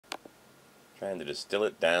trying to distill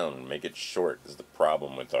it down and make it short is the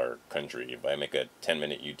problem with our country. If I make a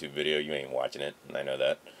 10-minute YouTube video, you ain't watching it, and I know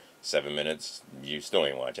that. 7 minutes, you still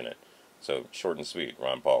ain't watching it. So short and sweet,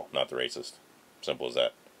 Ron Paul, not the racist. Simple as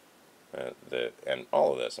that. And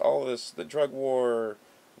all of this, the drug war,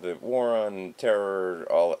 the war on terror,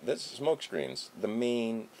 all this smoke screens. The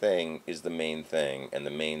main thing is the main thing, and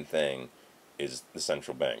the main thing is the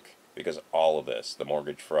central bank. Because all of this, the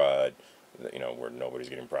mortgage fraud, where nobody's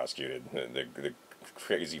getting prosecuted, the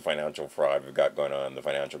crazy financial fraud we've got going on, the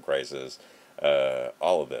financial crisis,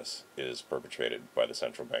 all of this is perpetrated by the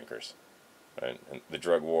central bankers. Right? And the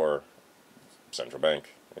drug war, central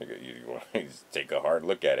bank. You take a hard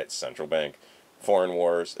look at it, central bank. Foreign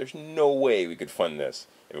wars, there's no way we could fund this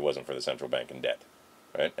if it wasn't for the central bank and debt.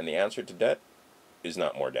 Right? And the answer to debt is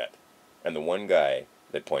not more debt. And the one guy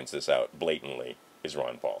that points this out blatantly is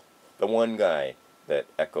Ron Paul. The one guy that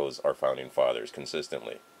echoes our founding fathers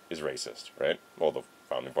consistently is racist, right? Well, the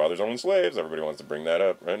founding fathers owned slaves. Everybody wants to bring that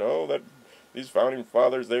up, right? Oh, that these founding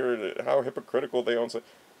fathers, they were how hypocritical they owned slaves.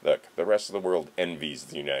 Look, the rest of the world envies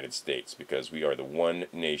the United States because we are the one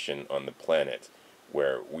nation on the planet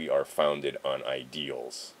where we are founded on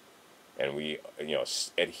ideals. And we,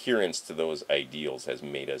 adherence to those ideals has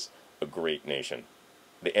made us a great nation.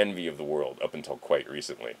 The envy of the world up until quite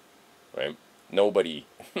recently, right? Nobody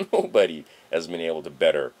has been able to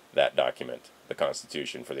better that document, the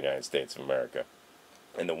Constitution for the United States of America.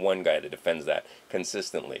 And the one guy that defends that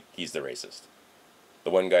consistently, he's the racist. The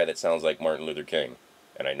one guy that sounds like Martin Luther King.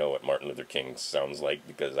 And I know what Martin Luther King sounds like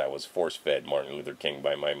because I was force-fed Martin Luther King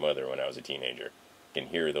by my mother when I was a teenager. I can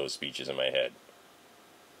hear those speeches in my head.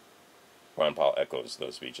 Ron Paul echoes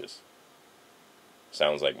those speeches.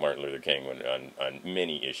 Sounds like Martin Luther King on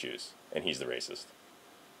many issues, and he's the racist.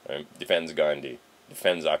 Right? Defends Gandhi,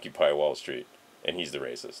 defends Occupy Wall Street, and he's the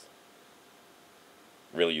racist.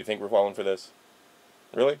 Really, you think we're falling for this?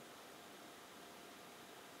 Really?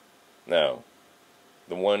 Now,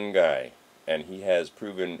 the one guy, and he has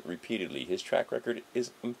proven repeatedly, his track record is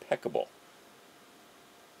impeccable.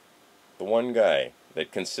 The one guy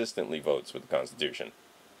that consistently votes with the Constitution,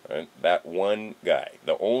 right? That one guy,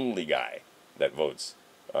 the only guy that votes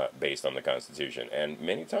based on the Constitution, and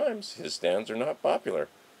many times his stands are not popular.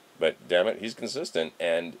 But damn it, he's consistent,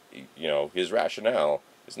 and his rationale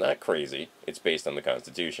is not crazy. It's based on the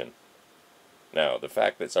Constitution. Now, the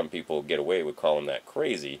fact that some people get away with calling that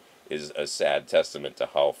crazy is a sad testament to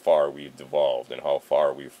how far we've devolved and how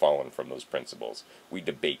far we've fallen from those principles. We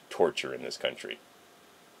debate torture in this country.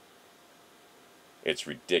 It's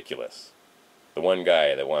ridiculous. The one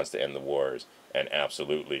guy that wants to end the wars and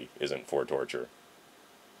absolutely isn't for torture.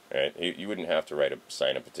 Right? You wouldn't have to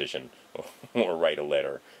sign a petition or write a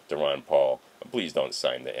letter to Ron Paul. Please don't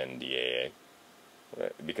sign the NDAA.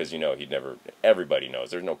 Because he'd never, everybody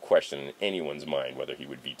knows, there's no question in anyone's mind whether he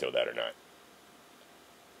would veto that or not.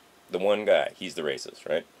 The one guy, he's the racist,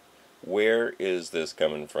 right? Where is this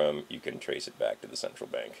coming from? You can trace it back to the central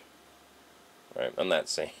bank. Right? I'm not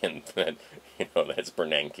saying that, that's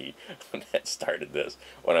Bernanke that started this.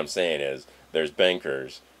 What I'm saying is there's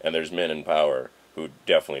bankers and there's men in power who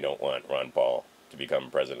definitely don't want Ron Paul to become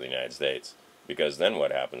president of the United States, because then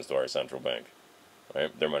what happens to our central bank?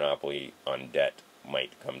 Right? Their monopoly on debt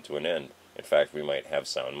might come to an end. In fact, we might have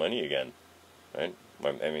sound money again. Right?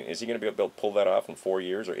 I mean, is he going to be able to pull that off in 4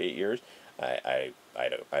 years or 8 years? I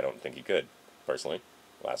don't think he could, personally.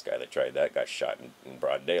 Last guy that tried that got shot in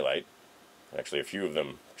broad daylight. Actually, a few of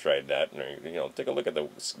them tried that. And, take a look at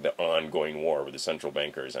the ongoing war with the central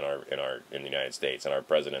bankers in the United States and our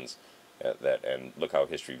presidents. And look how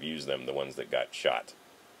history views them, the ones that got shot.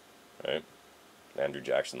 Right? Andrew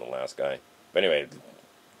Jackson, the last guy. But anyway,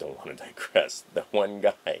 don't want to digress. The one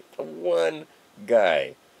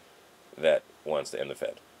guy that wants to end the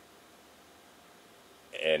Fed.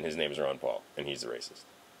 And his name is Ron Paul, and he's the racist.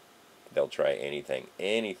 They'll try anything,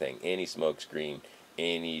 any smoke screen,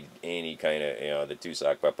 any kind of, the two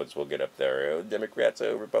sock puppets will get up there, oh, Democrats,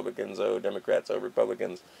 oh, Republicans, oh, Democrats, oh,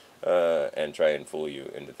 Republicans, and try and fool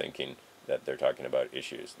you into thinking that they're talking about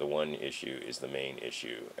issues. The one issue is the main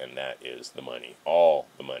issue, and that is the money. All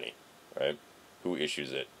the money, right? Who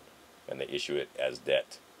issues it? And they issue it as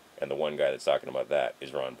debt. And the one guy that's talking about that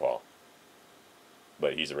is Ron Paul.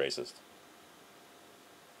 But he's a racist.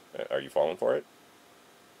 Are you falling for it?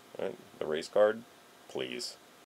 Right? The race card? Please.